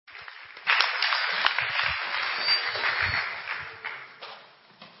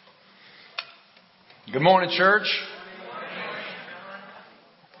Good morning, church.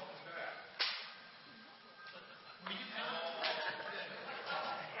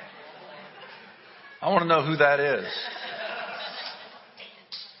 I want to know who that is.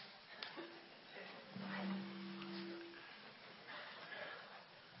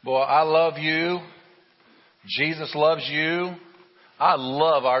 Boy, I love you. Jesus loves you. I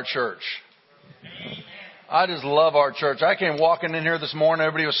love our church. I just love our church. I came walking in here this morning.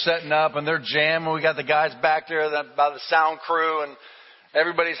 Everybody was setting up and they're jamming. We got the guys back there by the sound crew and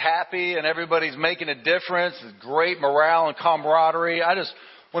everybody's happy and everybody's making a difference. It's great morale and camaraderie.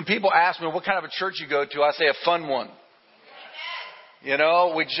 When people ask me what kind of a church you go to, I say a fun one. You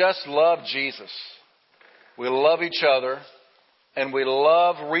know, we just love Jesus. We love each other and we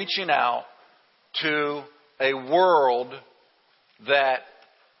love reaching out to a world that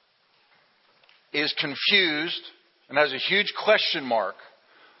is confused and has a huge question mark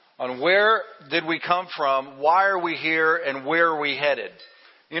on where did we come from, why are we here, and where are we headed.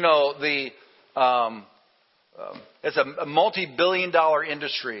 You know, it's a multi-billion-dollar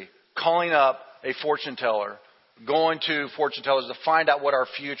industry calling up a fortune teller, going to fortune tellers to find out what our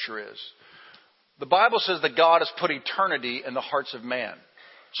future is. The Bible says that God has put eternity in the hearts of man.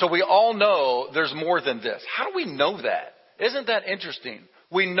 So we all know there's more than this. How do we know that? Isn't that interesting?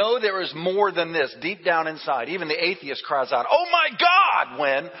 We know there is more than this deep down inside. Even the atheist cries out, "Oh my God,"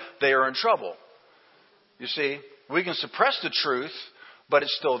 when they are in trouble. You see, we can suppress the truth, but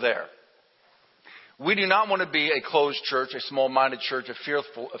it's still there. We do not want to be a closed church, a small-minded church, a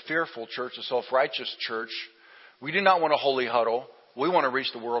fearful church, a self-righteous church. We do not want a holy huddle. We want to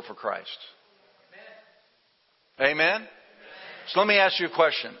reach the world for Christ. Amen? Amen? So let me ask you a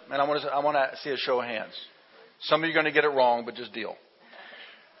question, and I want to see a show of hands. Some of you are going to get it wrong, but just deal.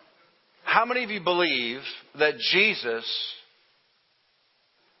 How many of you believe that Jesus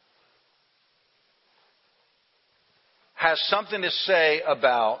has something to say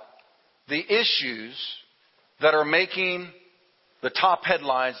about the issues that are making the top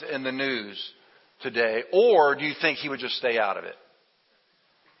headlines in the news today? Or do you think he would just stay out of it?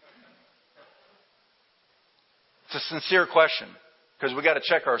 It's a sincere question because we got to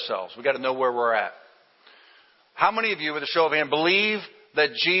check ourselves. We got to know where we're at. How many of you, with a show of hands, believe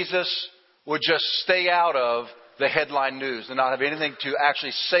that Jesus would just stay out of the headline news and not have anything to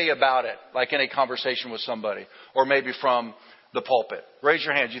actually say about it, like in a conversation with somebody, or maybe from the pulpit? Raise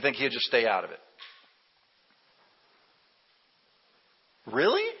your hand. Do you think he'd just stay out of it?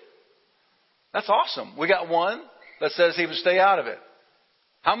 Really? That's awesome. We got one that says he would stay out of it.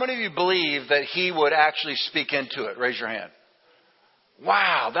 How many of you believe that he would actually speak into it? Raise your hand.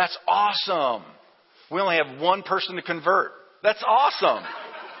 Wow, that's awesome. We only have one person to convert. That's awesome.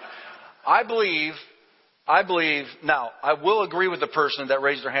 I believe, now, I will agree with the person that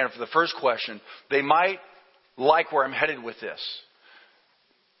raised their hand for the first question. They might like where I'm headed with this.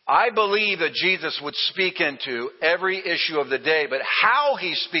 I believe that Jesus would speak into every issue of the day, but how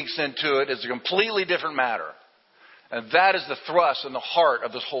he speaks into it is a completely different matter. And that is the thrust and the heart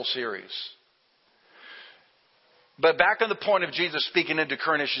of this whole series. But back on the point of Jesus speaking into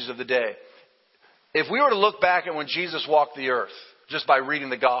current issues of the day. If we were to look back at when Jesus walked the earth, just by reading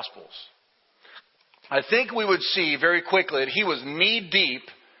the Gospels, I think we would see very quickly that he was knee deep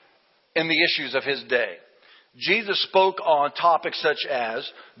in the issues of his day. Jesus spoke on topics such as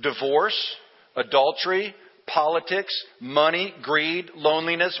divorce, adultery, politics, money, greed,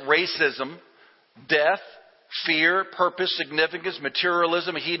 loneliness, racism, death, fear, purpose, significance,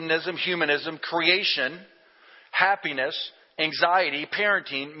 materialism, hedonism, humanism, creation, happiness, anxiety,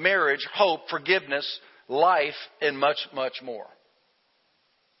 parenting, marriage, hope, forgiveness, life, and much, much more.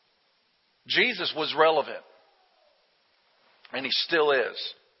 Jesus was relevant. And he still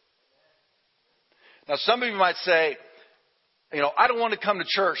is. Now, some of you might say, I don't want to come to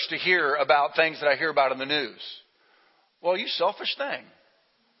church to hear about things that I hear about in the news. Well, you selfish thing.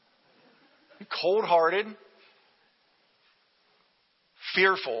 You cold-hearted,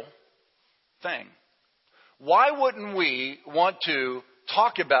 fearful thing. Why wouldn't we want to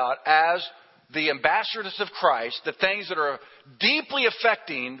talk about, as the ambassadors of Christ, the things that are deeply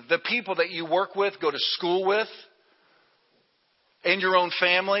affecting the people that you work with, go to school with, in your own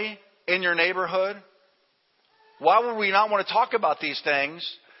family, in your neighborhood? Why would we not want to talk about these things,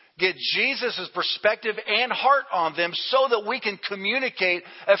 get Jesus' perspective and heart on them so that we can communicate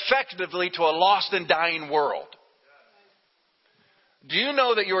effectively to a lost and dying world? Do you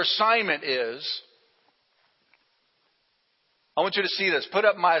know that your assignment is... I want you to see this. Put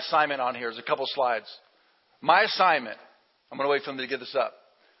up my assignment on here. There's a couple slides. My assignment. I'm going to wait for them to get this up.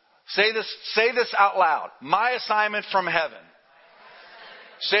 Say this out loud. My assignment from heaven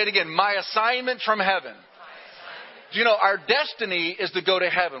Say it again. My assignment from heaven. Do you know our destiny is to go to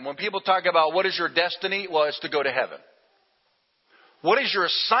heaven? When people talk about what is your destiny, well, it's to go to heaven. What is your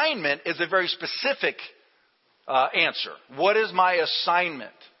assignment is a very specific answer. What is my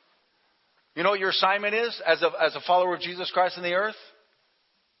assignment? You know what your assignment is as a follower of Jesus Christ in the earth?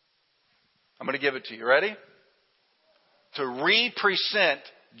 I'm going to give it to you. Ready? To represent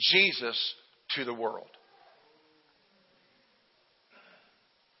Jesus to the world.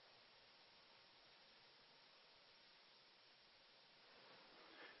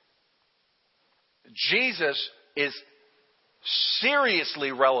 Jesus is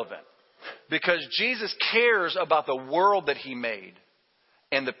seriously relevant because Jesus cares about the world that He made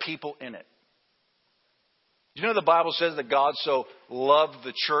and the people in it. You know the Bible says that God so loved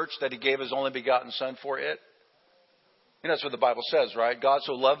the church that He gave His only begotten Son for it? You know, that's what the Bible says, right? God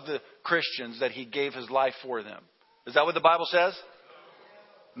so loved the Christians that He gave His life for them. Is that what the Bible says?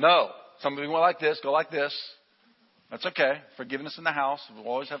 No. Some of you went like this, go like this. That's okay. Forgiveness in the house. We'll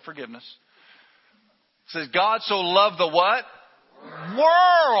always have forgiveness. It says God so loved the what?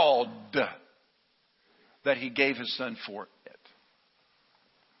 World. That He gave His Son for it.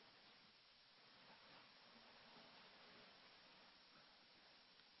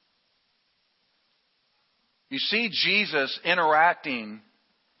 You see Jesus interacting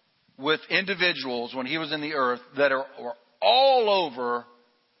with individuals when He was in the earth that are all over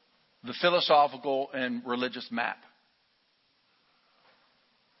the philosophical and religious map.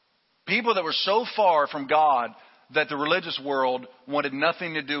 People that were so far from God that the religious world wanted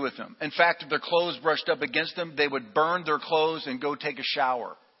nothing to do with them. In fact, if their clothes brushed up against them, they would burn their clothes and go take a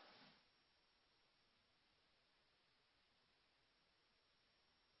shower.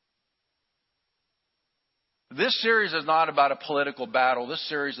 This series is not about a political battle. This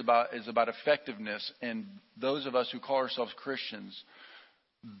series is about effectiveness and those of us who call ourselves Christians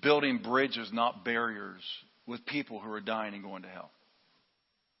building bridges, not barriers, with people who are dying and going to hell.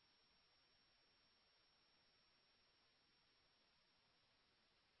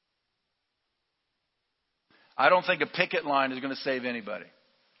 I don't think a picket line is going to save anybody.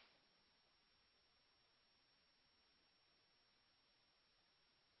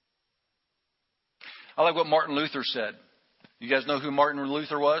 I like what Martin Luther said. You guys know who Martin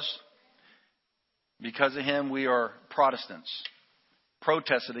Luther was? Because of him, we are Protestants.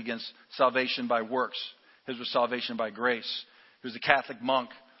 Protested against salvation by works. His was salvation by grace. He was a Catholic monk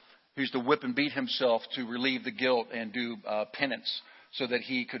who used to whip and beat himself to relieve the guilt and do penance so that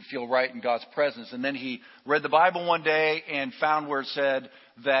he could feel right in God's presence. And then he read the Bible one day and found where it said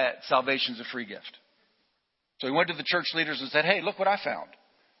that salvation is a free gift. So he went to the church leaders and said, hey, look what I found.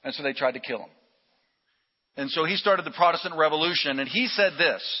 And so they tried to kill him. And so he started the Protestant Revolution, and he said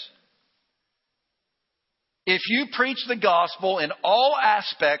this: if you preach the gospel in all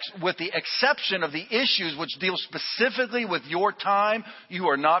aspects with the exception of the issues which deal specifically with your time, you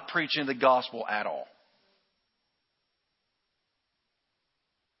are not preaching the gospel at all.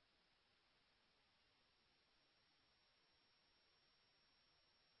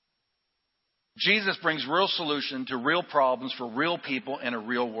 Jesus brings real solution to real problems for real people in a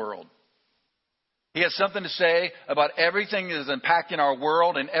real world. He has something to say about everything that is impacting our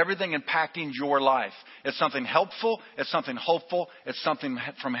world and everything impacting your life. It's something helpful. It's something hopeful. It's something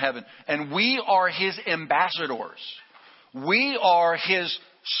from heaven. And we are His ambassadors. We are His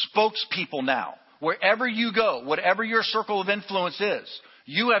spokespeople now. Wherever you go, whatever your circle of influence is,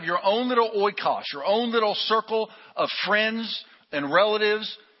 you have your own little oikos, your own little circle of friends and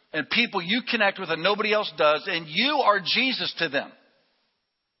relatives and people you connect with and nobody else does. And you are Jesus to them.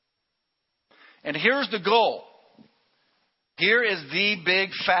 And here's the goal. Here is the big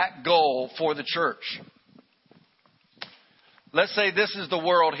fat goal for the church. Let's say this is the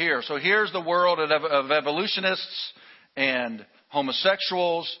world here. So here's the world of evolutionists and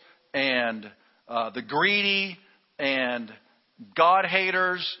homosexuals and the greedy and God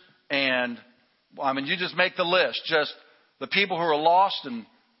haters and, you just make the list. Just the people who are lost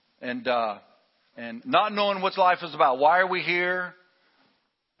and not knowing what life is about. Why are we here?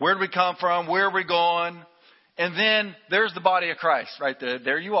 Where did we come from? Where are we going? And then there's the body of Christ right there.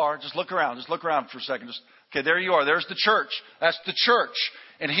 There you are. Just look around. Just look around for a second. Okay, there you are. There's the church. That's the church.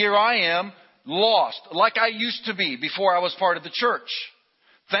 And here I am, lost, like I used to be before I was part of the church.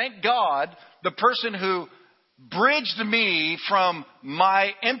 Thank God, the person who bridged me from my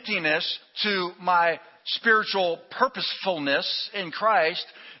emptiness to my spiritual purposefulness in Christ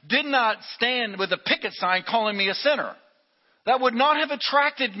did not stand with a picket sign calling me a sinner. That would not have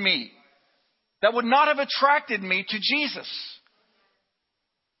attracted me. That would not have attracted me to Jesus.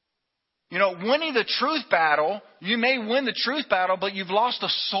 You know, winning the truth battle, you may win the truth battle, but you've lost a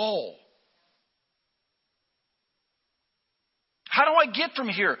soul. How do I get from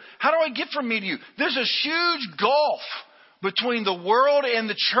here? How do I get from me to you? There's a huge gulf between the world and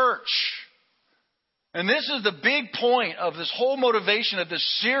the church. And this is the big point of this whole motivation of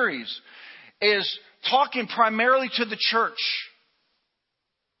this series, is talking primarily to the church.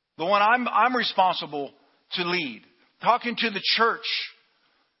 The one I'm responsible to lead. Talking to the church.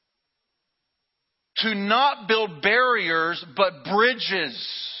 To not build barriers, but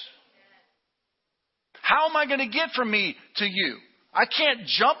bridges. How am I going to get from me to you? I can't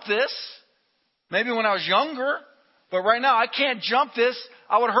jump this. Maybe when I was younger. But right now, I can't jump this.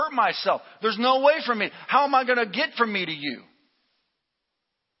 I would hurt myself. There's no way for me. How am I going to get from me to you?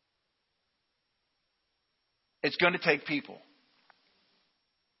 It's going to take people.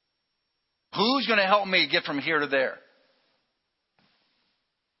 Who's going to help me get from here to there?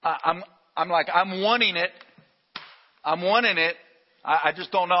 I'm wanting it. I'm wanting it. I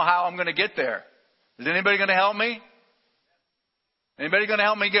just don't know how I'm going to get there. Is anybody going to help me? Anybody going to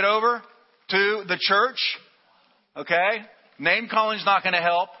help me get over to the church? Okay. Name calling's not going to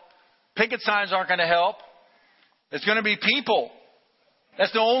help. Picket signs aren't going to help. It's going to be people.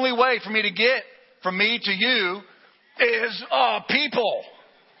 That's the only way for me to get from me to you is people.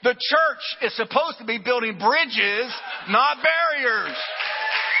 The church is supposed to be building bridges, not barriers.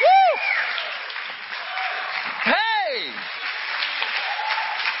 Woo! Hey!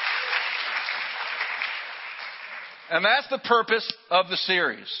 And that's the purpose of the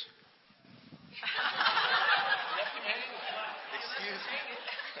series.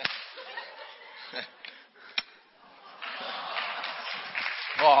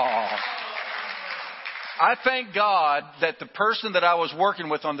 Oh. I thank God that the person that I was working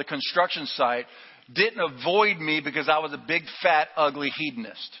with on the construction site didn't avoid me because I was a big, fat, ugly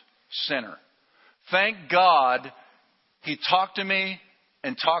hedonist sinner. Thank God he talked to me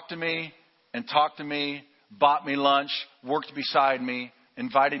and talked to me and talked to me, bought me lunch, worked beside me,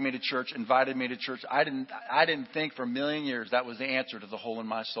 invited me to church. I didn't think for a million years that was the answer to the hole in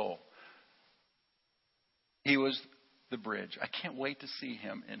my soul. He was the bridge. I can't wait to see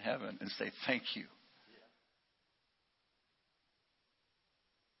him in heaven and say thank you.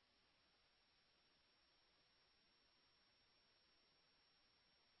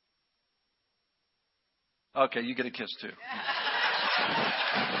 Okay, you get a kiss too.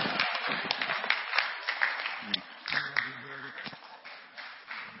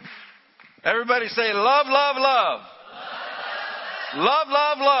 Everybody say love, love, love. Love,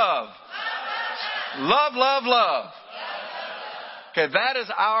 love, love. Love, love, love. Okay, that is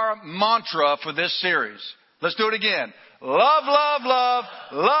our mantra for this series. Let's do it again. Love, love, love.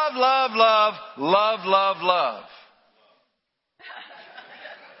 Love, love, love. Love, love, love.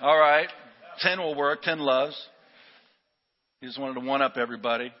 All right. 10 will work. 10 loves. He just wanted to one-up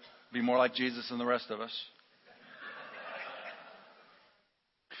everybody. Be more like Jesus than the rest of us.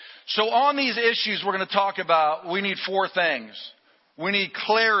 So on these issues we're going to talk about, we need 4 things. We need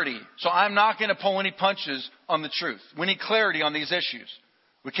clarity. So I'm not going to pull any punches on the truth. We need clarity on these issues.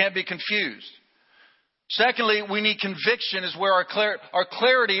 We can't be confused. Secondly, we need conviction, is where our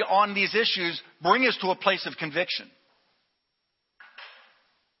clarity on these issues bring us to a place of conviction.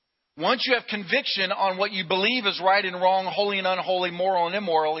 Once you have conviction on what you believe is right and wrong, holy and unholy, moral and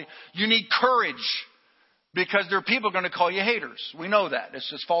immorally, you need courage. Because there are people going to call you haters. We know that. It's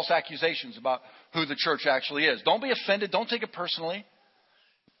just false accusations about who the church actually is. Don't be offended. Don't take it personally.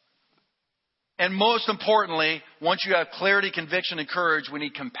 And most importantly, once you have clarity, conviction, and courage, we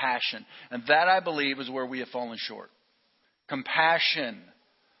need compassion. And that, I believe, is where we have fallen short. Compassion.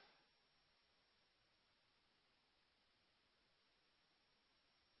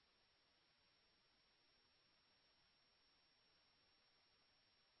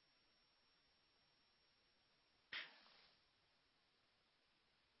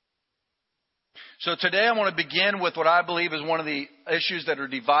 So today I want to begin with what I believe is one of the issues that are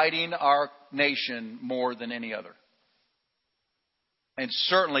dividing our nation more than any other. And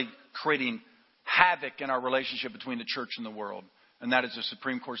certainly creating havoc in our relationship between the church and the world. And that is the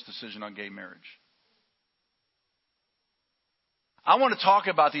Supreme Court's decision on gay marriage. I want to talk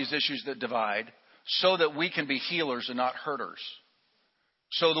about these issues that divide so that we can be healers and not hurters.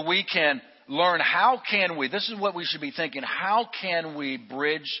 So that we can learn this is what we should be thinking, how can we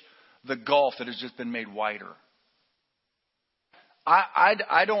bridge the gulf that has just been made wider?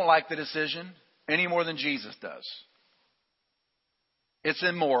 I don't like the decision any more than Jesus does. It's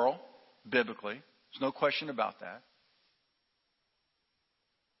immoral, biblically. There's no question about that.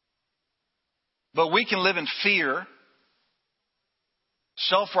 But we can live in fear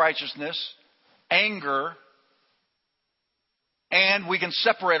self-righteousness, anger, and we can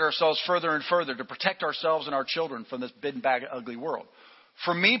separate ourselves further and further to protect ourselves and our children from this big, bad, ugly world.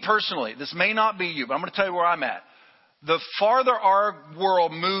 For me personally, this may not be you, but I'm going to tell you where I'm at. The farther our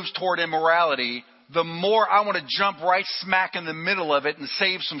world moves toward immorality, the more I want to jump right smack in the middle of it and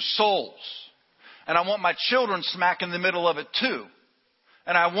save some souls. And I want my children smack in the middle of it too.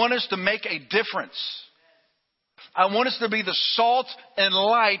 And I want us to make a difference. I want us to be the salt and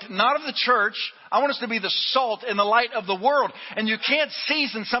light, not of the church. I want us to be the salt and the light of the world. And you can't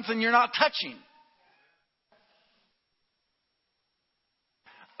season something you're not touching.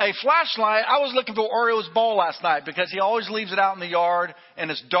 A flashlight, I was looking for Oreo's ball last night because he always leaves it out in the yard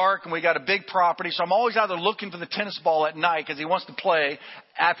and it's dark and we got a big property. So I'm always out there looking for the tennis ball at night because he wants to play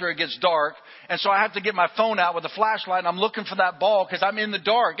after it gets dark. And so I have to get my phone out with a flashlight and I'm looking for that ball because I'm in the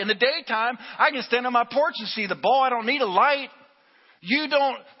dark. In the daytime, I can stand on my porch and see the ball. I don't need a light.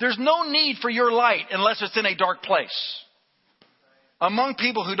 There's no need for your light unless it's in a dark place. Among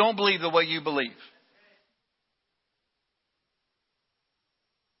people who don't believe the way you believe.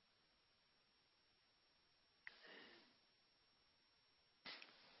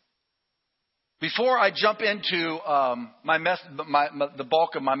 Before I jump into the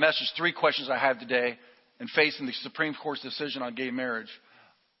bulk of my message, 3 questions I have today in facing the Supreme Court's decision on gay marriage,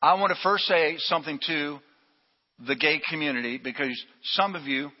 I want to first say something to the gay community because some of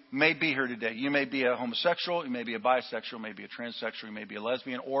you may be here today. You may be a homosexual, you may be a bisexual, you may be a transsexual, you may be a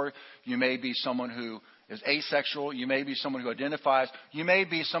lesbian, or you may be someone who is asexual, you may be someone who identifies, you may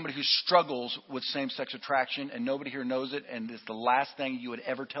be somebody who struggles with same-sex attraction and nobody here knows it, and it's the last thing you would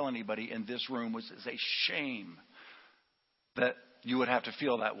ever tell anybody in this room is a shame that you would have to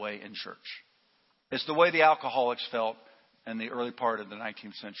feel that way in church. It's the way the alcoholics felt in the early part of the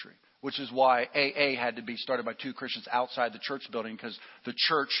 19th century, which is why AA had to be started by 2 Christians outside the church building because the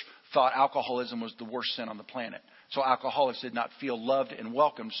church thought alcoholism was the worst sin on the planet. So alcoholics did not feel loved and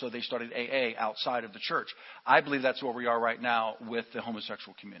welcomed, so they started AA outside of the church. I believe that's where we are right now with the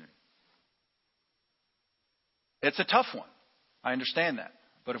homosexual community. It's a tough one. I understand that.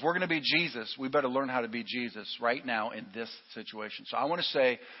 But if we're going to be Jesus, we better learn how to be Jesus right now in this situation. So I want to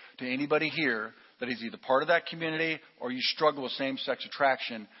say to anybody here that is either part of that community or you struggle with same-sex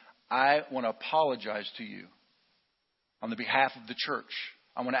attraction, I want to apologize to you on the behalf of the church.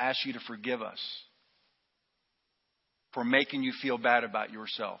 I want to ask you to forgive us for making you feel bad about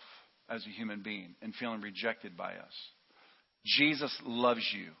yourself as a human being and feeling rejected by us. Jesus loves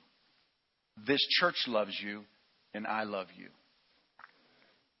you. This church loves you, and I love you.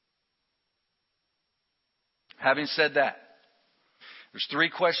 Having said that, there's 3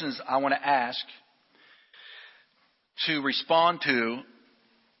 questions I want to ask to respond to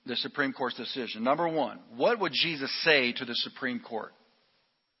the Supreme Court's decision. Number 1, what would Jesus say to the Supreme Court?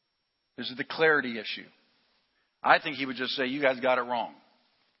 This is the clarity issue. I think he would just say, you guys got it wrong.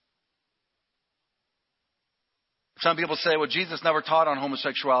 Some people say, well, Jesus never taught on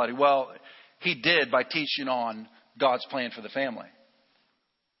homosexuality. Well, he did by teaching on God's plan for the family.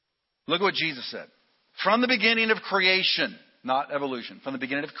 Look at what Jesus said. From the beginning of creation, not evolution, from the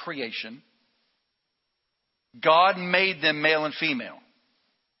beginning of creation, God made them male and female.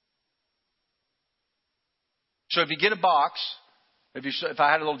 So if you get a box, if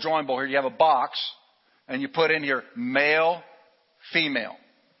I had a little drawing board here, you have a box, and you put in here male, female.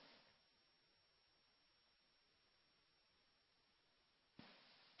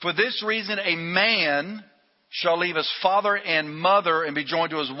 For this reason, a man shall leave his father and mother and be joined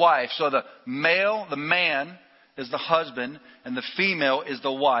to his wife. So the male, the man, is the husband, and the female is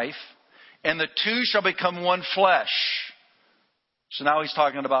the wife. And the 2 shall become one flesh. So now he's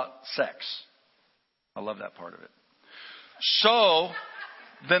talking about sex. I love that part of it. So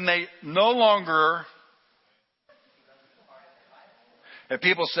then they no longer... If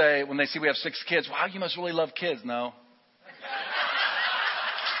people say, when they see we have 6 kids, wow, you must really love kids. No.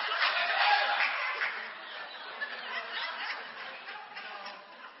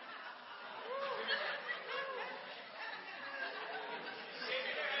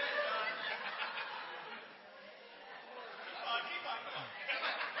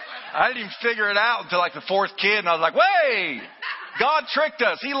 I didn't even figure it out until like the 4th kid, and I was like, wait, God tricked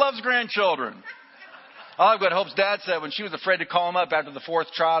us. He loves grandchildren. I like what Hope's dad said when she was afraid to call him up after the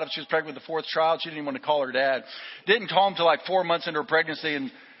 4th child. If she was pregnant with the 4th child, she didn't even want to call her dad. Didn't call him till like 4 months into her pregnancy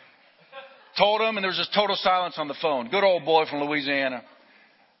and told him, and there was just total silence on the phone. Good old boy from Louisiana.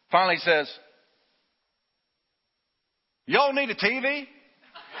 Finally he says, y'all need a TV?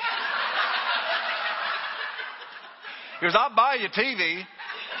 He goes, I'll buy you a TV.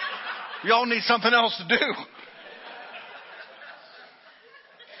 Y'all need something else to do.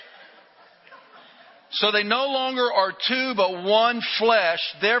 So they no longer are two, but one flesh.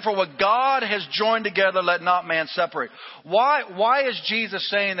 Therefore, what God has joined together, let not man separate. Why is Jesus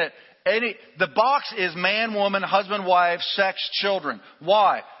saying that the box is man, woman, husband, wife, sex, children?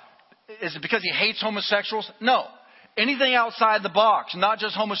 Why? Is it because he hates homosexuals? No. Anything outside the box, not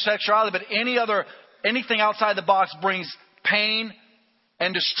just homosexuality, but anything outside the box brings pain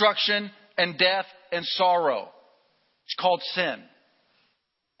and destruction and death and sorrow. It's called sin.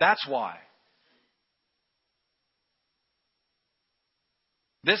 That's why.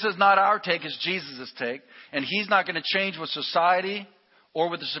 This is not our take, it's Jesus' take. And He's not going to change with society or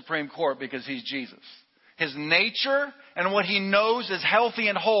with the Supreme Court because He's Jesus. His nature and what He knows is healthy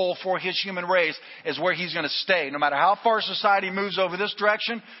and whole for His human race is where He's going to stay. No matter how far society moves over this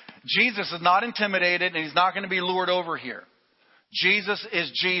direction, Jesus is not intimidated and He's not going to be lured over here. Jesus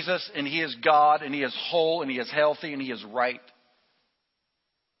is Jesus and He is God and He is whole and He is healthy and He is right.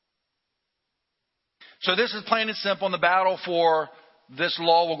 So this is plain and simple. And the battle for this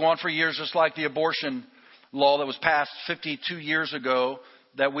law will go on for years, just like the abortion law that was passed 52 years ago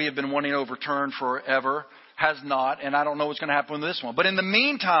that we have been wanting to overturn forever has not. And I don't know what's going to happen with this one. But in the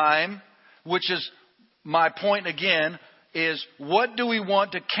meantime, which is my point again, is what do we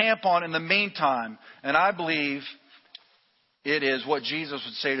want to camp on in the meantime? And I believe it is what Jesus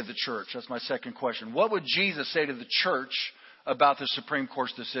would say to the church. That's my second question. What would Jesus say to the church about the Supreme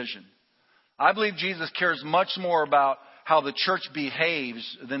Court's decision? I believe Jesus cares much more about how the church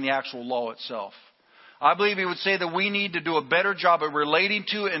behaves than the actual law itself. I believe He would say that we need to do a better job of relating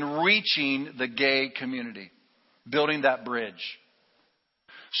to and reaching the gay community, building that bridge.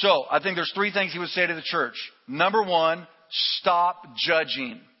 So I think there's three things He would say to the church. Number one, stop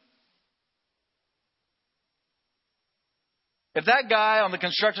judging. If that guy on the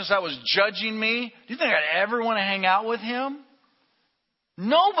construction site was judging me, do you think I'd ever want to hang out with him?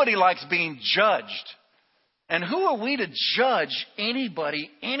 Nobody likes being judged. And who are we to judge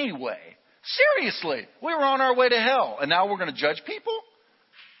anybody anyway? Seriously, we were on our way to hell, and now we're going to judge people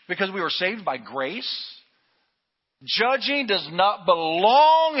because we were saved by grace? Judging does not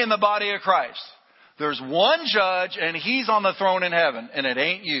belong in the body of Christ. There's one judge, and He's on the throne in heaven, and it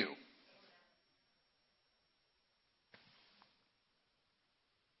ain't you.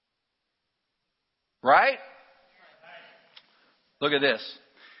 Right? Look at this.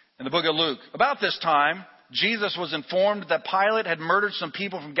 In the book of Luke, about this time, Jesus was informed that Pilate had murdered some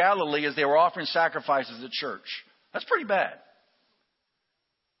people from Galilee as they were offering sacrifices at church. That's pretty bad.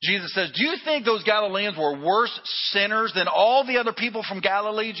 Jesus says, do you think those Galileans were worse sinners than all the other people from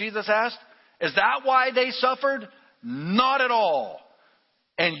Galilee? Jesus asked. Is that why they suffered? Not at all.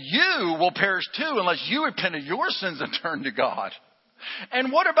 And you will perish too unless you repent of your sins and turn to God.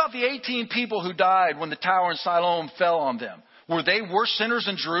 And what about the 18 people who died when the tower in Siloam fell on them? Were they worse sinners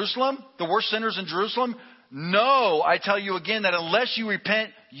in Jerusalem? The worst sinners in Jerusalem? No, I tell you again that unless you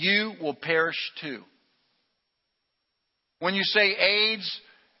repent, you will perish too. When you say AIDS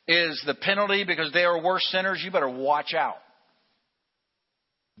is the penalty because they are worse sinners, you better watch out.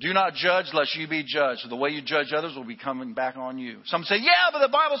 Do not judge lest you be judged. So the way you judge others will be coming back on you. Some say, yeah, but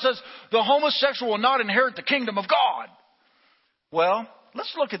the Bible says the homosexual will not inherit the kingdom of God. Well,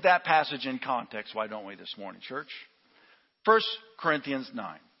 let's look at that passage in context. Why don't we this morning, church? 1 Corinthians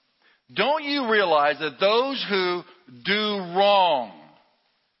 9. Don't you realize that those who do wrong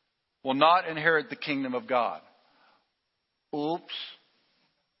will not inherit the kingdom of God? Oops.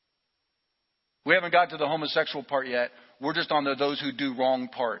 We haven't got to the homosexual part yet. We're just on the those who do wrong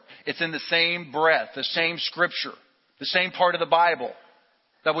part. It's in the same breath, the same scripture, the same part of the Bible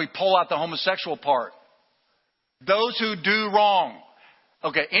that we pull out the homosexual part. Those who do wrong.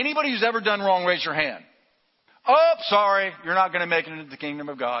 Okay, anybody who's ever done wrong, raise your hand. Oh, sorry, you're not going to make it into the kingdom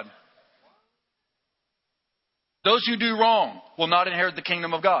of God. Those who do wrong will not inherit the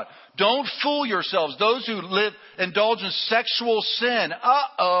kingdom of God. Don't fool yourselves. Those who indulge in sexual sin.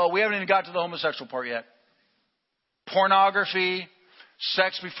 We haven't even got to the homosexual part yet. Pornography,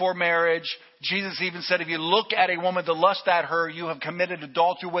 sex before marriage. Jesus even said if you look at a woman to lust at her, you have committed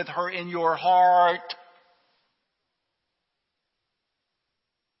adultery with her in your heart.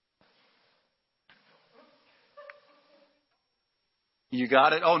 You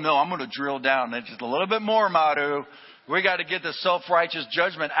got it? Oh, no, I'm going to drill down just a little bit more, Madhu. We got to get the self-righteous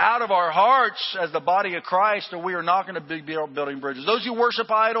judgment out of our hearts as the body of Christ, or we are not going to be building bridges. Those who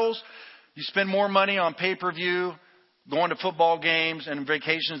worship idols, you spend more money on pay-per-view, going to football games and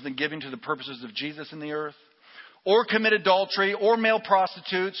vacations than giving to the purposes of Jesus in the earth. Or commit adultery, or male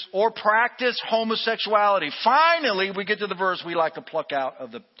prostitutes, or practice homosexuality. Finally, we get to the verse we like to pluck out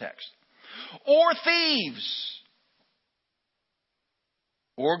of the text. Or thieves.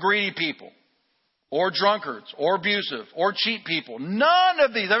 Or greedy people, or drunkards or abusive or cheat people. None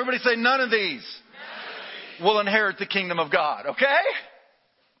of these, everybody say none of these, will inherit the kingdom of God. Okay?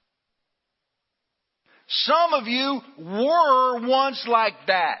 Some of you were once like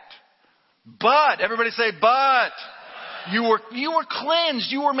that. But, everybody say but. You were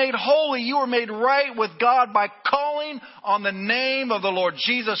cleansed. You were made holy. You were made right with God by calling on the name of the Lord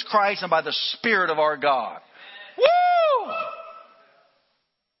Jesus Christ and by the Spirit of our God. Woo!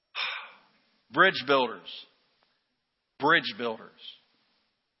 Bridge builders. Bridge builders.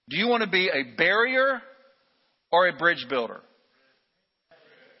 Do you want to be a barrier or a bridge builder?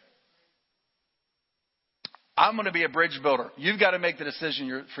 I'm going to be a bridge builder. You've got to make the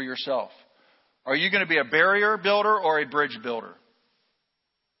decision for yourself. Are you going to be a barrier builder or a bridge builder?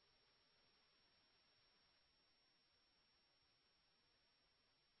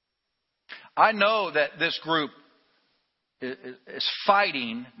 I know that this group is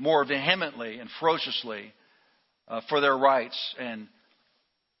fighting more vehemently and ferociously for their rights and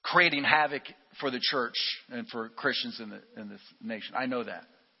creating havoc for the church and for Christians in this nation. I know that.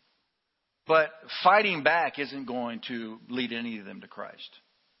 But fighting back isn't going to lead any of them to Christ.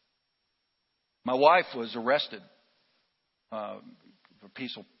 My wife was arrested for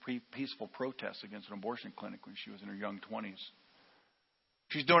peaceful protests against an abortion clinic when she was in her young 20s.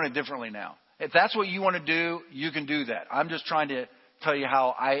 She's doing it differently now. If that's what you want to do, you can do that. I'm just trying to tell you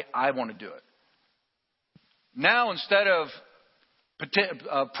how I want to do it. Now, instead of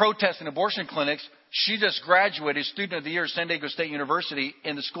protesting abortion clinics, she just graduated Student of the Year at San Diego State University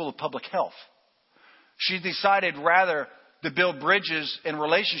in the School of Public Health. She decided rather to build bridges and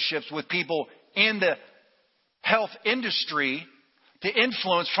relationships with people in the health industry to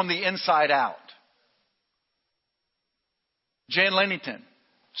influence from the inside out. Jan Lennington,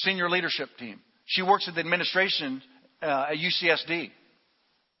 senior leadership team. She works at the administration at UCSD.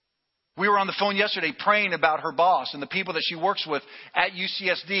 We were on the phone yesterday praying about her boss and the people that she works with at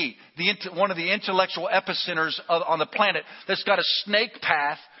UCSD, one of the intellectual epicenters on the planet that's got a snake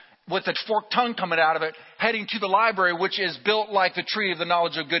path with a forked tongue coming out of it, heading to the library, which is built like the tree of the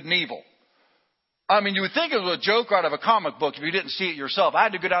knowledge of good and evil. I mean, you would think it was a joke out of a comic book if you didn't see it yourself. I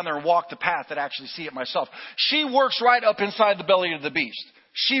had to go down there and walk the path to actually see it myself. She works right up inside the belly of the beast.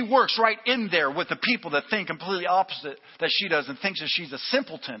 She works right in there with the people that think completely opposite that she does and thinks that she's a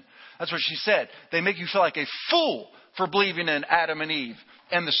simpleton. That's what she said. They make you feel like a fool for believing in Adam and Eve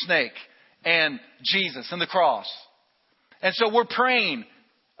and the snake and Jesus and the cross. And so we're praying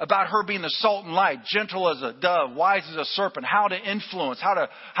about her being the salt and light, gentle as a dove, wise as a serpent, how to influence, how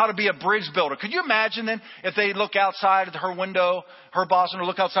to be a bridge builder. Could you imagine then if they look outside of her window, her boss and her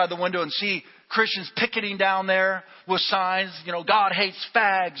look outside the window and see Christians picketing down there with signs, God hates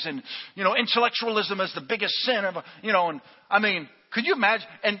fags and, intellectualism is the biggest sin of, and I mean, could you imagine?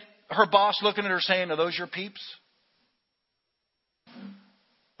 And her boss looking at her saying, are those your peeps?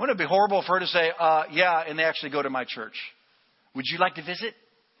 Wouldn't it be horrible for her to say, yeah, and they actually go to my church. Would you like to visit?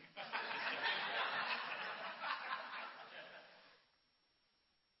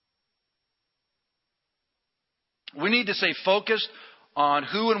 We need to stay focused on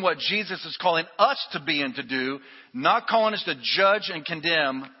who and what Jesus is calling us to be and to do, not calling us to judge and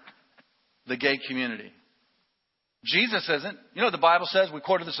condemn the gay community. Jesus isn't. You know what the Bible says? We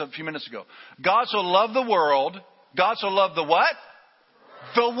quoted this a few minutes ago. God so loved the world. God so loved the what?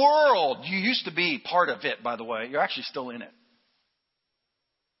 The world. You used to be part of it, by the way. You're actually still in it.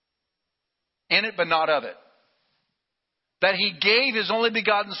 In it, but not of it. That He gave His only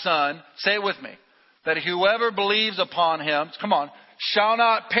begotten Son. Say it with me. That whoever believes upon Him, come on, shall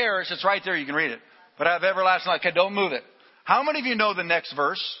not perish. It's right there. You can read it. But have everlasting life. Okay, don't move it. How many of you know the next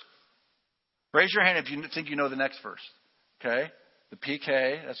verse? Raise your hand if you think you know the next verse. Okay. The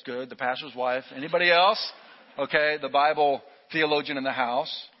PK. That's good. The pastor's wife. Anybody else? Okay. The Bible theologian in the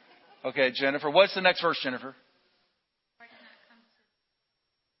house. Okay, Jennifer. What's the next verse, Jennifer?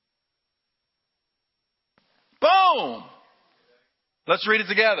 Boom. Let's read it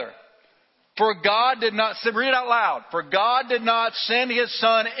together. For God did not, read it out loud. For God did not send His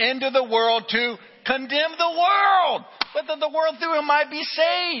Son into the world to condemn the world, but that the world through Him might be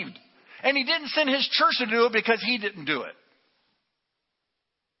saved. And He didn't send His church to do it because He didn't do it.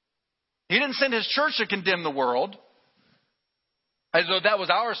 He didn't send His church to condemn the world, as though that was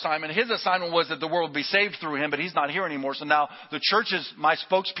our assignment. His assignment was that the world would be saved through Him, but He's not here anymore. So now the church is my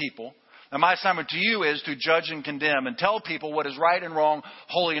spokespeople. And my assignment to you is to judge and condemn and tell people what is right and wrong,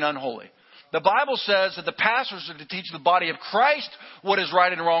 holy and unholy. The Bible says that the pastors are to teach the body of Christ what is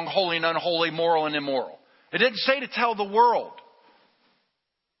right and wrong, holy and unholy, moral and immoral. It didn't say to tell the world.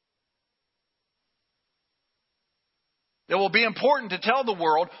 It will be important to tell the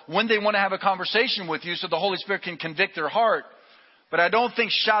world when they want to have a conversation with you so the Holy Spirit can convict their heart. But I don't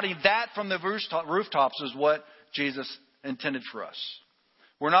think shouting that from the rooftops is what Jesus intended for us.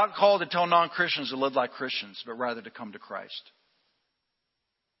 We're not called to tell non-Christians to live like Christians, but rather to come to Christ.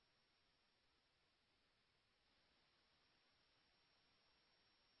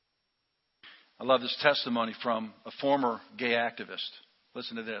 I love this testimony from a former gay activist.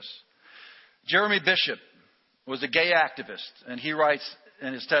 Listen to this. Jeremy Bishop was a gay activist, and he writes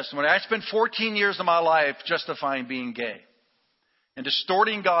in his testimony, I spent 14 years of my life justifying being gay and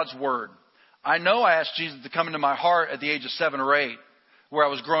distorting God's word. I know I asked Jesus to come into my heart at the age of 7 or 8, where I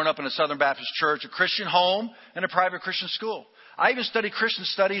was growing up in a Southern Baptist church, a Christian home, and a private Christian school. I even studied Christian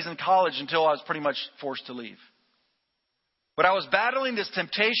studies in college until I was pretty much forced to leave. But I was battling this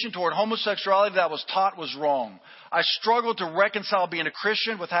temptation toward homosexuality that I was taught was wrong. I struggled to reconcile being a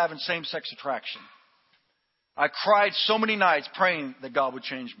Christian with having same-sex attraction. I cried so many nights praying that God would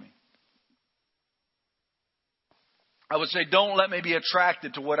change me. I would say, don't let me be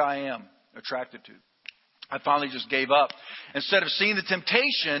attracted to what I am attracted to. I finally just gave up. Instead of seeing the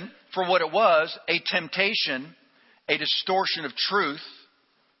temptation for what it was, a temptation, a distortion of truth,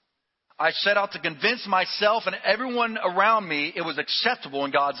 I set out to convince myself and everyone around me it was acceptable in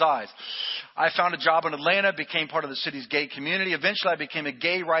God's eyes. I found a job in Atlanta, became part of the city's gay community. Eventually, I became a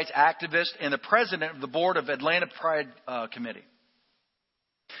gay rights activist and the president of the board of Atlanta Pride Committee.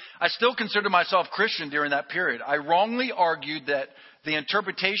 I still considered myself Christian during that period. I wrongly argued that the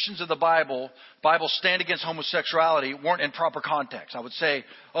interpretations of the Bible stand against homosexuality weren't in proper context. I would say,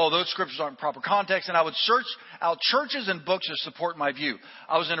 those scriptures aren't in proper context. And I would search out churches and books to support my view.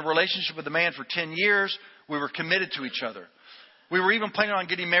 I was in a relationship with a man for 10 years. We were committed to each other. We were even planning on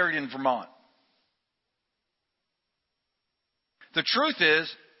getting married in Vermont. The truth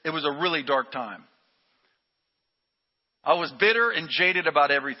is, it was a really dark time. I was bitter and jaded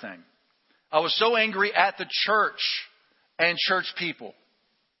about everything. I was so angry at the church and church people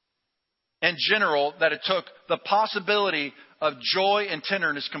in general that it took the possibility of joy and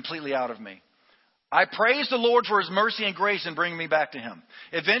tenderness completely out of me. I praised the Lord for His mercy and grace in bringing me back to Him.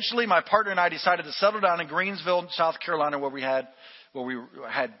 Eventually, my partner and I decided to settle down in Greensville, South Carolina, where we had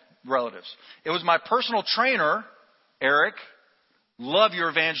relatives. It was my personal trainer, Eric. Love your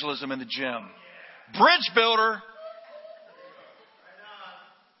evangelism in the gym. Bridge builder.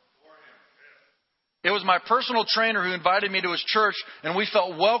 It was my personal trainer who invited me to his church, and we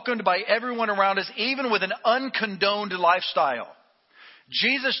felt welcomed by everyone around us, even with an uncondoned lifestyle.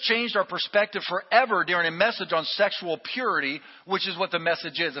 Jesus changed our perspective forever during a message on sexual purity, which is what the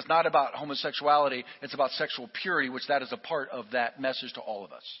message is. It's not about homosexuality. It's about sexual purity, which that is a part of that message to all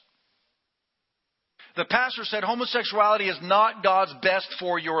of us. The pastor said homosexuality is not God's best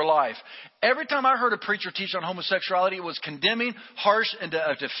for your life. Every time I heard a preacher teach on homosexuality, it was condemning, harsh, and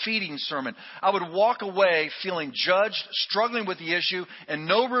a defeating sermon. I would walk away feeling judged, struggling with the issue, and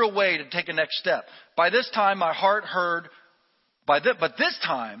no real way to take a next step. But this time, my heart heard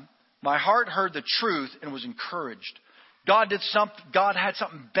the truth and was encouraged. God had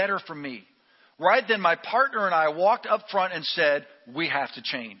something better for me. Right then, my partner and I walked up front and said, we have to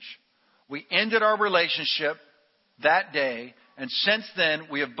change. We ended our relationship that day, and since then,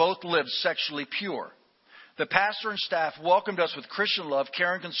 we have both lived sexually pure. The pastor and staff welcomed us with Christian love,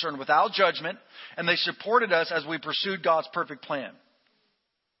 care, and concern without judgment, and they supported us as we pursued God's perfect plan.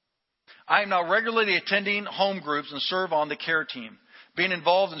 I am now regularly attending home groups and serve on the care team. Being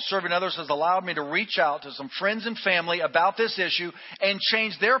involved in serving others has allowed me to reach out to some friends and family about this issue and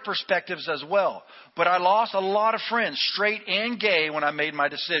change their perspectives as well. But I lost a lot of friends, straight and gay, when I made my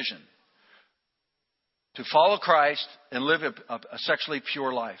decision to follow Christ and live a sexually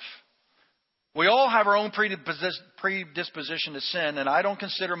pure life. We all have our own predisposition to sin, and I don't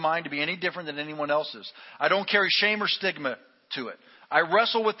consider mine to be any different than anyone else's. I don't carry shame or stigma to it. I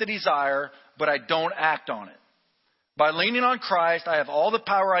wrestle with the desire, but I don't act on it. By leaning on Christ, I have all the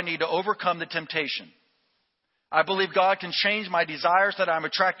power I need to overcome the temptation. I believe God can change my desires that I'm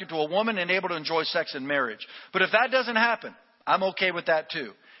attracted to a woman and able to enjoy sex in marriage. But if that doesn't happen, I'm okay with that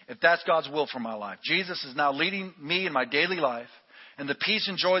too. If that's God's will for my life. Jesus is now leading me in my daily life. And the peace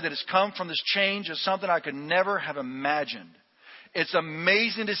and joy that has come from this change is something I could never have imagined. It's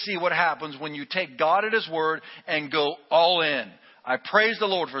amazing to see what happens when you take God at His word and go all in. I praise the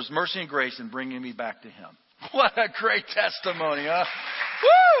Lord for His mercy and grace in bringing me back to Him. What a great testimony, huh?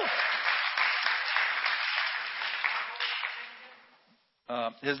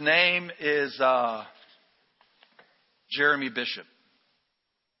 Woo! His name is Jeremy Bishop.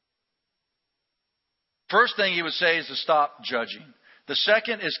 First thing he would say is to stop judging. The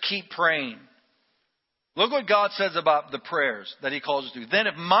second is keep praying. Look what God says about the prayers that He calls us to. Then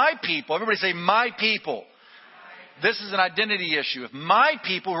if my people, everybody say my people. This is an identity issue. If my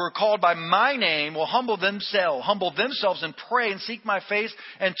people who are called by my name will humble themselves and pray and seek my face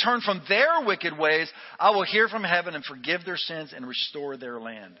and turn from their wicked ways, I will hear from heaven and forgive their sins and restore their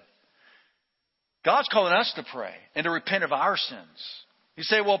land. God's calling us to pray and to repent of our sins. You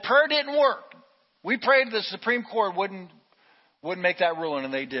say, well, prayer didn't work. We prayed the Supreme Court wouldn't make that ruling,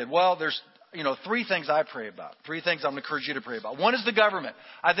 and they did. Well, there's three things I pray about. Three things I'm going to encourage you to pray about. One is the government.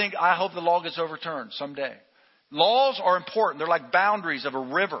 I hope the law gets overturned someday. Laws are important. They're like boundaries of a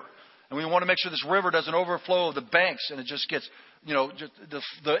river. And we want to make sure this river doesn't overflow of the banks and it just gets, just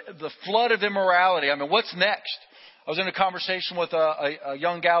the flood of immorality. I mean, what's next? I was in a conversation with a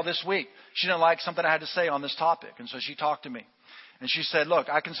young gal this week. She didn't like something I had to say on this topic. And so she talked to me. And she said, look,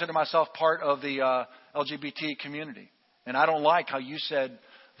 I consider myself part of the LGBT community. And I don't like how you said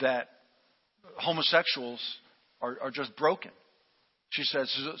that homosexuals are just broken. She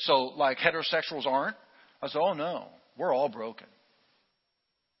says, so like heterosexuals aren't? I said, oh no, we're all broken.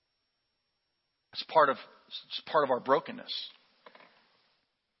 It's part of our brokenness.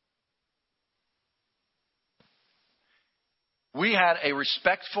 We had a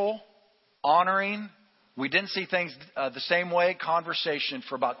respectful, honoring, we didn't see things the same way conversation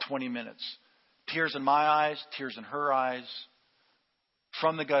for about 20 minutes. Tears in my eyes, tears in her eyes,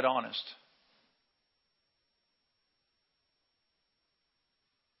 from the gut honest.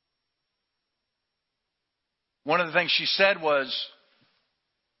 One of the things she said was,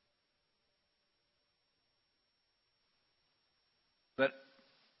 that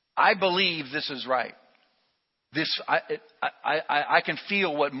I believe this is right. I can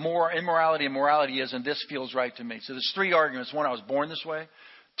feel what more immorality and morality is, and this feels right to me. So there's three arguments. One, I was born this way.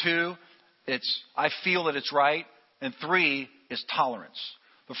 Two, I feel that it's right. And three is tolerance.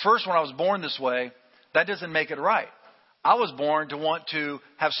 The first one, I was born this way, that doesn't make it right. I was born to want to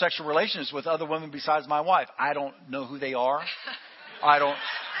have sexual relations with other women besides my wife. I don't know who they are. I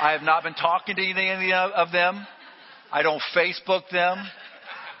have not been talking to any of them. I don't Facebook them.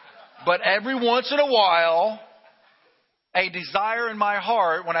 But every once in a while, a desire in my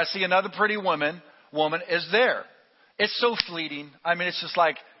heart when I see another pretty woman is there. It's so fleeting. I mean, it's just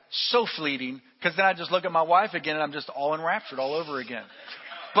like so fleeting, because then I just look at my wife again and I'm just all enraptured all over again.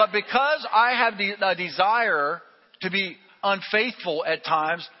 But because I have the desire to be unfaithful at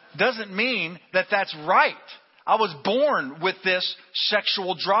times, doesn't mean that that's right. I was born with this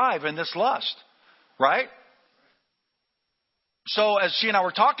sexual drive and this lust, right? So as she and I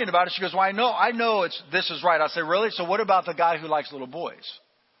were talking about it, she goes, well, I know this is right. I say, really? So what about the guy who likes little boys?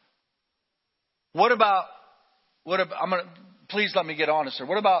 Please let me get honest here.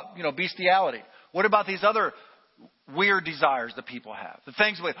 What about, bestiality? What about these other weird desires that people have? The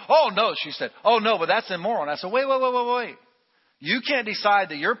things she said, oh no, but that's immoral. And I said, wait. You can't decide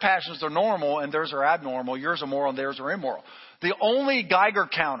that your passions are normal and theirs are abnormal, yours are moral and theirs are immoral. The only Geiger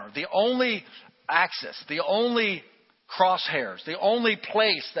counter, the only axis, the only crosshairs, the only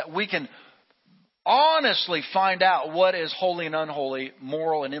place that we can honestly find out what is holy and unholy,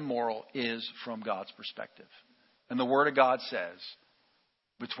 moral and immoral, is from God's perspective. And the Word of God says,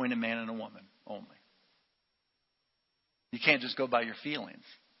 between a man and a woman only. You can't just go by your feelings.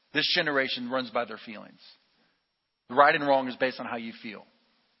 This generation runs by their feelings. The right and wrong is based on how you feel.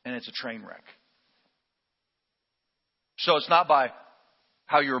 And it's a train wreck. So it's not by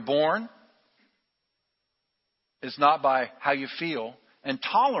how you're born. It's not by how you feel. And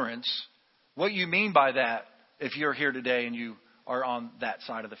tolerance, what you mean by that, if you're here today and you are on that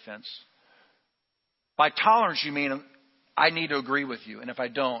side of the fence. By tolerance, you mean I need to agree with you. And if I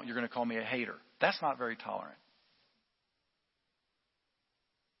don't, you're going to call me a hater. That's not very tolerant.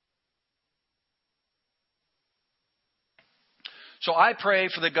 So I pray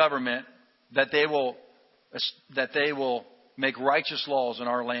for the government that they will make righteous laws in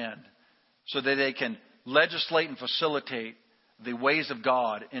our land so that they can legislate and facilitate the ways of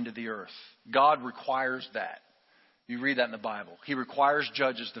God into the earth. God requires that. You read that in the Bible. He requires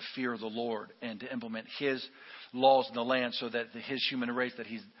judges to fear the Lord and to implement His laws in the land so that His human race that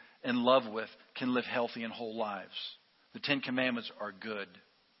He's in love with can live healthy and whole lives. The Ten Commandments are good.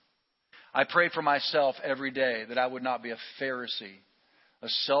 I pray for myself every day that I would not be a Pharisee, a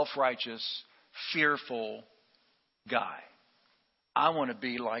self-righteous, fearful guy. I want to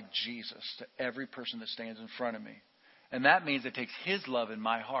be like Jesus to every person that stands in front of me. And that means it takes His love in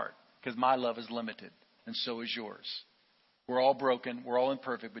my heart, because my love is limited, and so is yours. We're all broken, we're all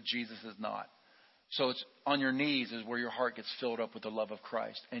imperfect, but Jesus is not. So it's on your knees is where your heart gets filled up with the love of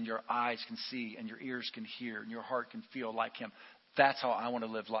Christ, and your eyes can see, and your ears can hear, and your heart can feel like Him. That's how I want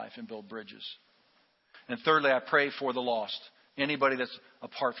to live life and build bridges. And thirdly, I pray for the lost. Anybody that's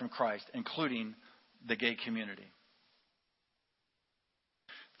apart from Christ, including the gay community.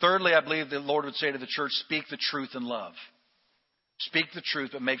 Thirdly, I believe the Lord would say to the church, speak the truth in love. Speak the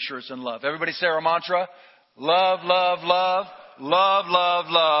truth, but make sure it's in love. Everybody say our mantra. Love, love, love. Love, love,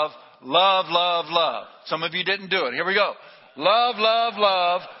 love. Love, love, love. Some of you didn't do it. Here we go. Love, love,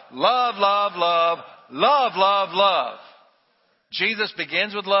 love. Love, love, love. Love, love, love. Jesus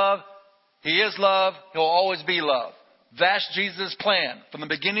begins with love. He is love. He'll always be love. That's Jesus' plan from the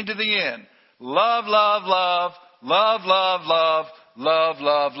beginning to the end. Love, love, love. Love, love, love. Love,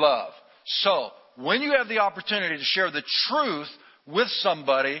 love, love. So, when you have the opportunity to share the truth with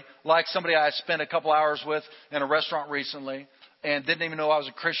somebody, like somebody I spent a couple hours with in a restaurant recently, and didn't even know I was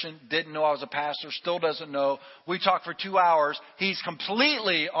a Christian, didn't know I was a pastor, still doesn't know. We talked for 2 hours. He's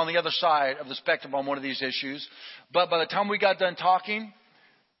completely on the other side of the spectrum on one of these issues. But by the time we got done talking,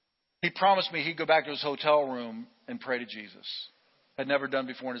 he promised me he'd go back to his hotel room and pray to Jesus. Had never done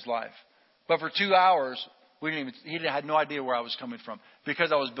before in his life. But for 2 hours, he had no idea where I was coming from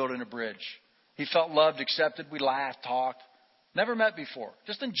because I was building a bridge. He felt loved, accepted. We laughed, talked. Never met before.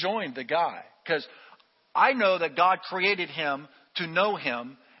 Just enjoying the guy. Because I know that God created him to know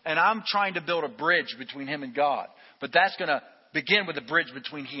him, and I'm trying to build a bridge between him and God. But that's going to begin with a bridge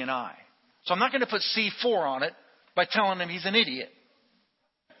between he and I. So I'm not going to put C4 on it by telling him he's an idiot.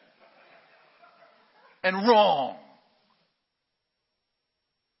 And wrong.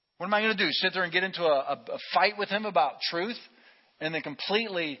 What am I going to do? Sit there and get into a fight with him about truth and then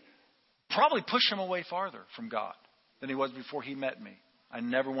completely probably push him away farther from God than he was before he met me. I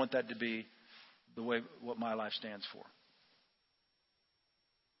never want that to be the way what my life stands for.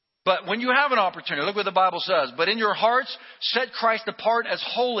 But when you have an opportunity, look what the Bible says. But in your hearts, set Christ apart as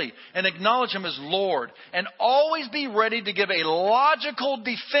holy and acknowledge him as Lord. And always be ready to give a logical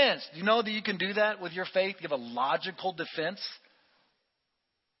defense. Do you know that you can do that with your faith? Give a logical defense.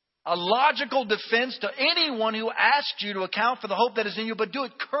 A logical defense to anyone who asks you to account for the hope that is in you. But do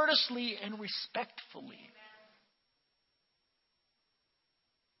it courteously and respectfully.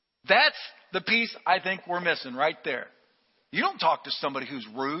 That's the piece I think we're missing right there. You don't talk to somebody who's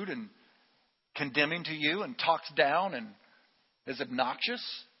rude and condemning to you and talks down and is obnoxious.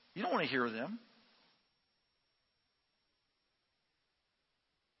 You don't want to hear them.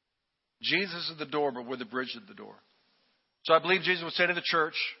 Jesus is the door, but we're the bridge to the door. So I believe Jesus would say to the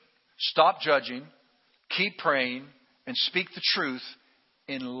church, stop judging, keep praying, and speak the truth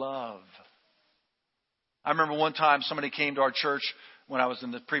in love. I remember one time somebody came to our church when I was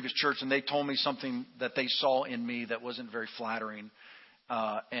in the previous church, and they told me something that they saw in me that wasn't very flattering,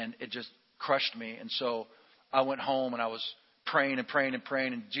 and it just crushed me. And so I went home and I was praying and praying and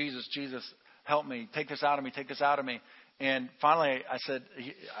praying, and Jesus, help me, take this out of me, take this out of me. And finally, I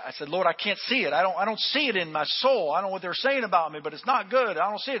said, Lord, I can't see it. I don't see it in my soul. I don't know what they're saying about me, but it's not good. I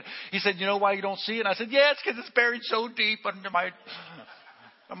don't see it. He said, you know why you don't see it? And I said, yeah, it's because it's buried so deep under my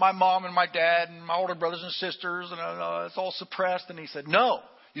mom and my dad and my older brothers and sisters, and it's all suppressed. And he said, no,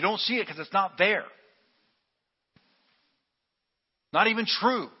 you don't see it because it's not there. Not even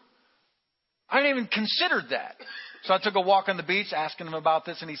true. I didn't even consider that. So I took a walk on the beach asking him about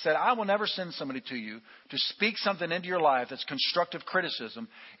this, and he said, I will never send somebody to you to speak something into your life that's constructive criticism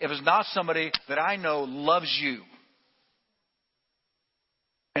if it's not somebody that I know loves you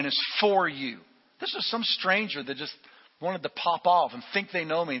and is for you. This is some stranger that just wanted to pop off and think they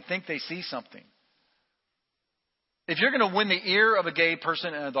know me and think they see something. If you're going to win the ear of a gay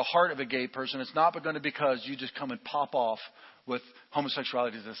person and the heart of a gay person, it's not going to be because you just come and pop off with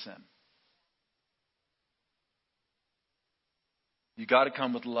homosexuality as a sin. You got to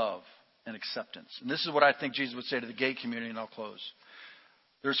come with love and acceptance. And this is what I think Jesus would say to the gay community, and I'll close.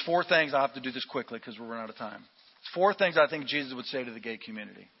 There's 4 things. I'll have to do this quickly because we're running out of time. 4 things I think Jesus would say to the gay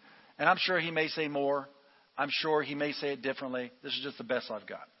community. And I'm sure he may say more. I'm sure he may say it differently. This is just the best I've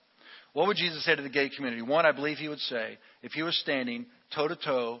got. What would Jesus say to the gay community? One, I believe he would say, if he was standing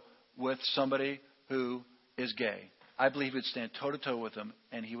toe-to-toe with somebody who is gay, I believe he would stand toe-to-toe with them,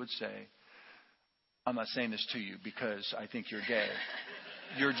 and he would say, I'm not saying this to you because I think you're gay.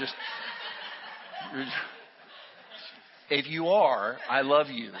 If you are, I love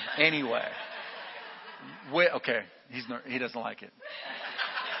you anyway. Okay, he doesn't like it.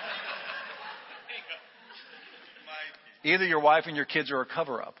 Either your wife and your kids are a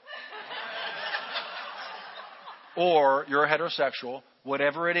cover-up, or you're a heterosexual.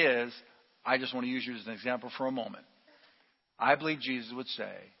 Whatever it is, I just want to use you as an example for a moment. I believe Jesus would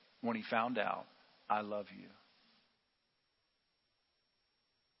say, when he found out, I love you.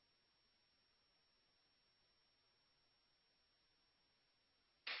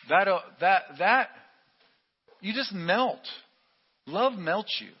 That you just melt. Love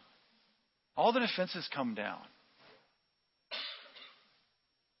melts you. All the defenses come down.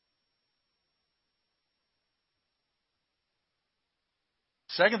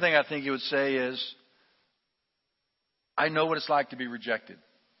 Second thing I think he would say is, I know what it's like to be rejected.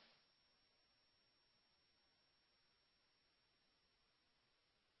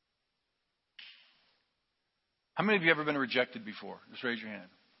 How many of you have ever been rejected before? Just raise your hand.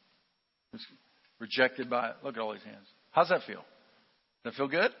 Just rejected by, look at all these hands. How's that feel? Does that feel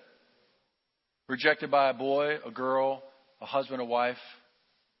good? Rejected by a boy, a girl, a husband, a wife.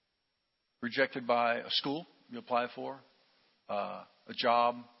 Rejected by a school you apply for, a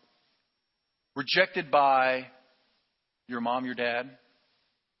job. Rejected by your mom, your dad.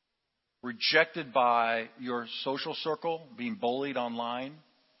 Rejected by your social circle, being bullied online.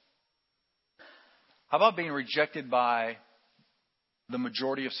 How about being rejected by the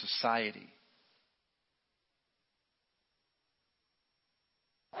majority of society?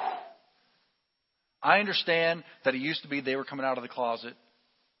 I understand that it used to be they were coming out of the closet,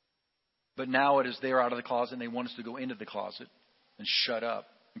 but now it is they're out of the closet and they want us to go into the closet and shut up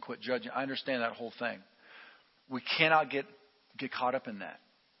and quit judging. I understand that whole thing. We cannot get caught up in that.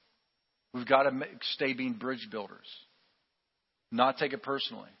 We've got to stay being bridge builders, not take it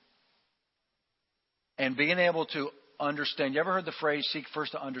personally. And being able to understand. You ever heard the phrase, seek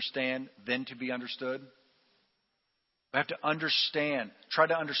first to understand, then to be understood? We have to understand, try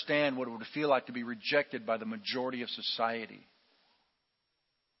to understand what it would feel like to be rejected by the majority of society.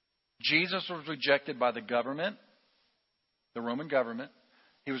 Jesus was rejected by the government, the Roman government.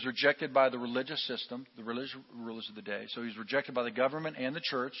 He was rejected by the religious system, the religious rulers of the day. So he was rejected by the government and the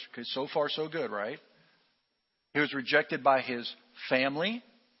church. Okay, so far so good, right? He was rejected by his family,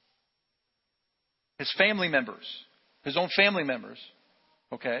 his family members, his own family members.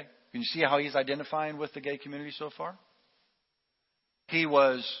 Okay, can you see how he's identifying with the gay community so far? He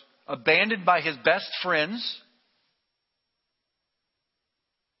was abandoned by his best friends.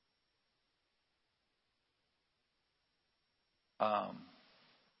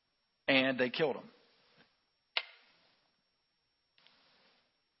 And they killed him.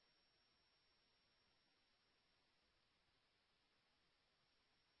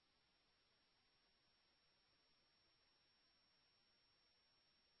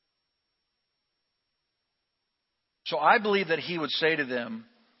 So I believe that he would say to them,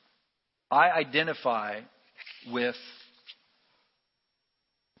 I identify with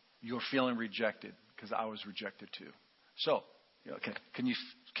your feeling rejected because I was rejected too. So, okay, can you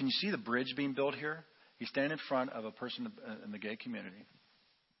see the bridge being built here? He's standing in front of a person in the gay community,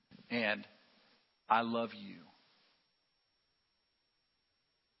 and I love you.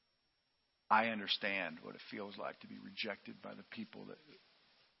 I understand what it feels like to be rejected by the people that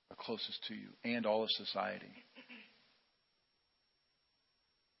are closest to you and all of society.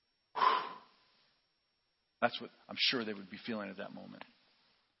 That's what I'm sure they would be feeling at that moment.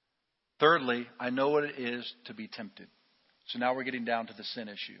 Thirdly, I know what it is to be tempted. So now we're getting down to the sin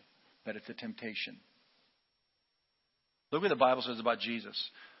issue, that it's a temptation. Look what the Bible says about Jesus.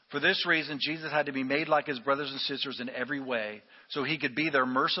 For this reason, Jesus had to be made like his brothers and sisters in every way, so he could be their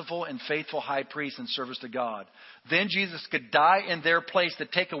merciful and faithful high priest in service to God. Then Jesus could die in their place to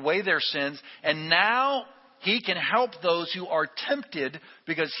take away their sins, and now he can help those who are tempted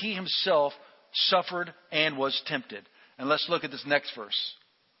because he himself suffered and was tempted. And let's look at this next verse.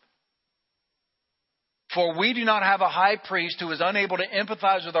 For we do not have a high priest who is unable to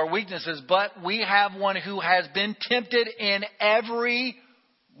empathize with our weaknesses, but we have one who has been tempted in every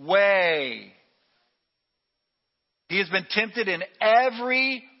way. He has been tempted in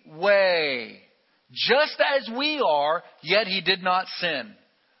every way, just as we are, yet he did not sin.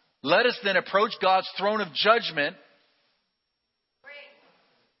 Let us then approach God's throne of judgment.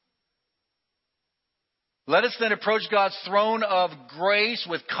 Let us then approach God's throne of grace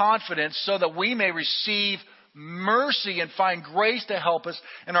with confidence so that we may receive mercy and find grace to help us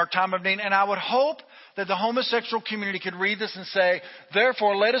in our time of need. And I would hope that the homosexual community could read this and say,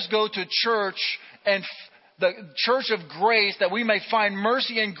 therefore, let us go to church and the church of grace that we may find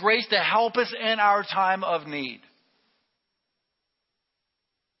mercy and grace to help us in our time of need.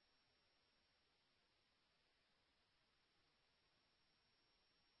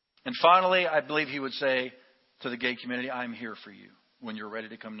 And finally, I believe he would say to the gay community, I'm here for you when you're ready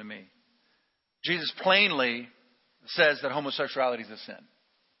to come to me. Jesus plainly says that homosexuality is a sin.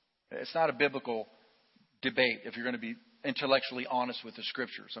 It's not a biblical debate if you're going to be intellectually honest with the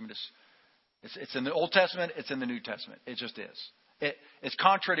Scriptures. I mean, it's in the Old Testament, it's in the New Testament. It just is. It's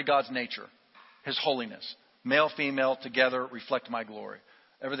contrary to God's nature, His holiness. Male, female, together reflect my glory.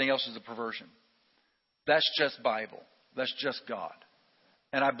 Everything else is a perversion. That's just Bible. That's just God.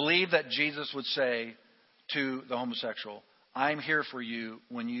 And I believe that Jesus would say to the homosexual, I'm here for you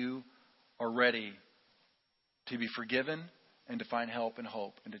when you are ready to be forgiven and to find help and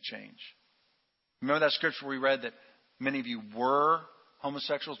hope and to change. Remember that scripture we read that many of you were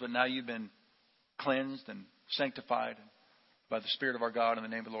homosexuals, but now you've been cleansed and sanctified by the Spirit of our God in the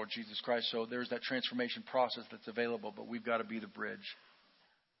name of the Lord Jesus Christ. So there's that transformation process that's available, but we've got to be the bridge.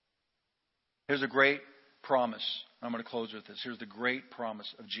 Here's a great promise. I'm going to close with this. Here's the great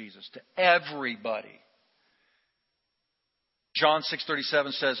promise of Jesus to everybody. John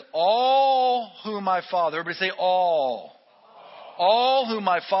 6:37 says, all whom my Father, everybody say all. All whom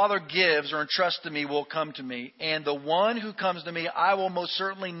my Father gives or entrusts to me will come to me. And the one who comes to me, I will most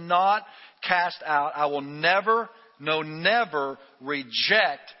certainly not cast out. I will never, no, never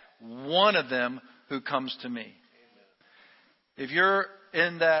reject one of them who comes to me. If you're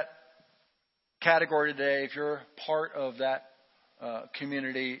in that category today, if you're part of that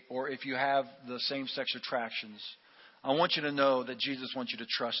community, or if you have the same-sex attractions, I want you to know that Jesus wants you to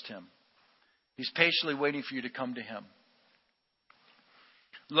trust Him. He's patiently waiting for you to come to Him.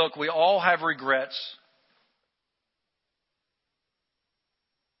 Look, we all have regrets.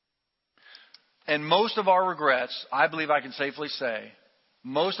 And most of our regrets, I believe I can safely say,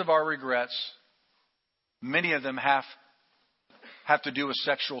 most of our regrets, many of them have to do with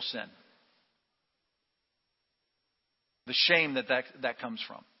sexual sin. The shame that comes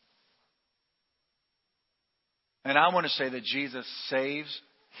from. And I want to say that Jesus saves,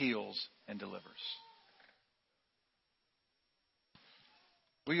 heals, and delivers.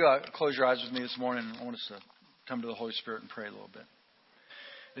 Will you close your eyes with me this morning? I want us to come to the Holy Spirit and pray a little bit.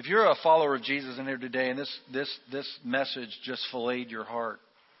 If you're a follower of Jesus in here today and this message just filleted your heart,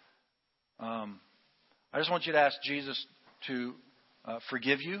 I just want you to ask Jesus to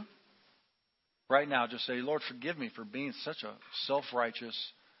forgive you. Right now, just say, Lord, forgive me for being such a self-righteous,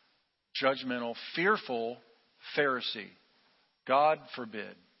 judgmental, fearful Pharisee. God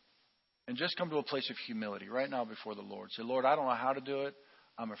forbid. And just come to a place of humility right now before the Lord. Say, Lord, I don't know how to do it.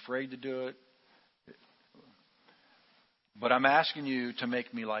 I'm afraid to do it. But I'm asking you to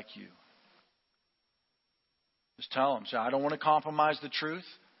make me like you. Just tell Him. Say, I don't want to compromise the truth.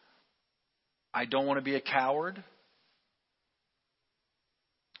 I don't want to be a coward.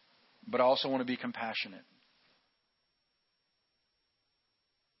 But I also want to be compassionate.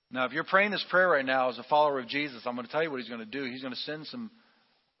 Now, if you're praying this prayer right now as a follower of Jesus, I'm going to tell you what He's going to do. He's going to send some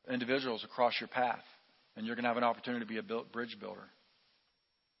individuals across your path. And you're going to have an opportunity to be a bridge builder.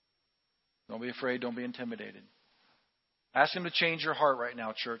 Don't be afraid. Don't be intimidated. Ask Him to change your heart right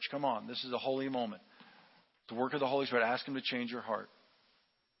now, church. Come on. This is a holy moment. The work of the Holy Spirit. Ask Him to change your heart.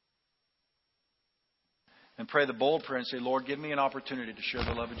 And pray the bold prayer and say, Lord, give me an opportunity to share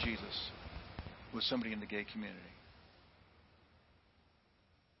the love of Jesus with somebody in the gay community.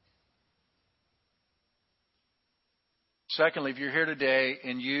 Secondly, if you're here today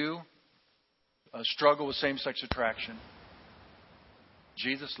and you struggle with same-sex attraction,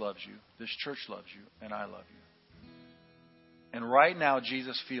 Jesus loves you, this church loves you, and I love you. And right now,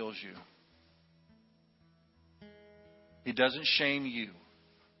 Jesus feels you. He doesn't shame you.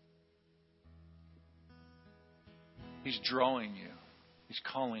 He's drawing you. He's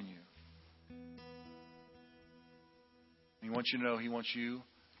calling you. He wants you to know He wants you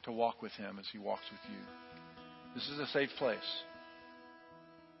to walk with Him as He walks with you. This is a safe place.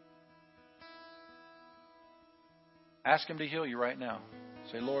 Ask Him to heal you right now.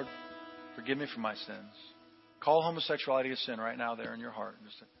 Say, Lord, forgive me for my sins. Call homosexuality a sin right now there in your heart.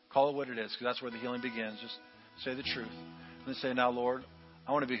 Just call it what it is, because that's where the healing begins. Just say the truth. And then say, now, Lord,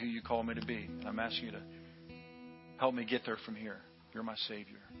 I want to be who you call me to be. And I'm asking you to help me get there from here. You're my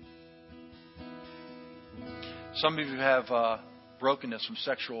Savior. Some of you have brokenness from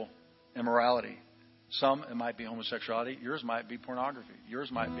sexual immorality. Some, it might be homosexuality. Yours might be pornography.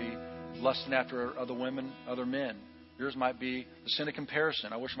 Yours might be lusting after other women, other men. Yours might be the sin of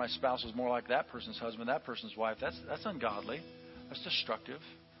comparison. I wish my spouse was more like that person's husband, that person's wife. That's ungodly. That's destructive.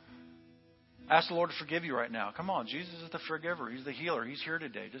 Ask the Lord to forgive you right now. Come on, Jesus is the forgiver. He's the healer. He's here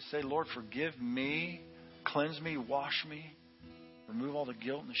today. Just say, Lord, forgive me, cleanse me, wash me, remove all the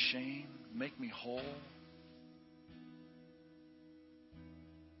guilt and the shame, make me whole.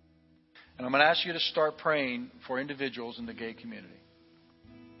 And I'm going to ask you to start praying for individuals in the gay community.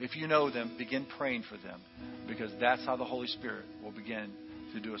 If you know them, begin praying for them, because that's how the Holy Spirit will begin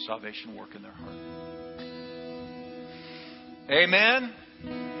to do a salvation work in their heart. Amen.